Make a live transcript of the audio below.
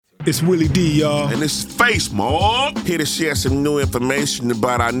It's Willie D, y'all. And this is Face Mob. Here to share some new information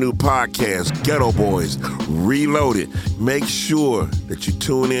about our new podcast, Geto Boys Reloaded. Make sure that you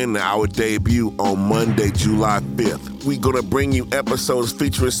tune in to our debut on Monday, July 5th. We're going to bring you episodes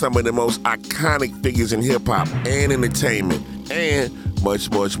featuring some of the most iconic figures in hip-hop and entertainment, and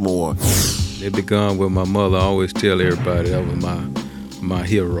much, much more. It begun with my mother. I always tell everybody that was my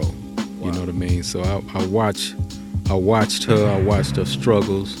hero. Wow. You know what I mean? So I watched her. I watched her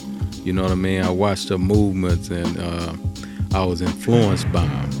struggles. You know what I mean? I watched her movements, and I was influenced by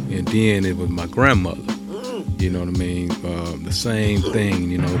them. And then it was my grandmother. You know what I mean? The same thing.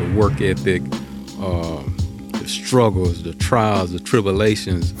 You know, the work ethic, the struggles, the trials, the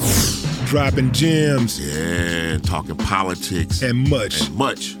tribulations. Dropping gems. Yeah, talking politics. And much. And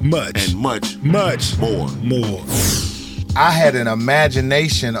much. Much. And much. Much. More. I had an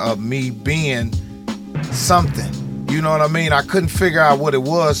imagination of me being something. You know what I mean? I couldn't figure out what it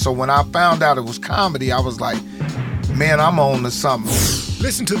was, so when I found out it was comedy, I was like, man, I'm on to something.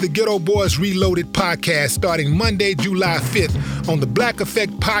 Listen to the Geto Boys Reloaded podcast starting Monday, July 5th on the Black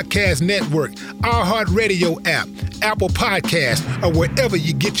Effect Podcast Network, iHeartRadio app, Apple Podcast, or wherever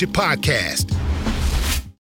you get your podcast.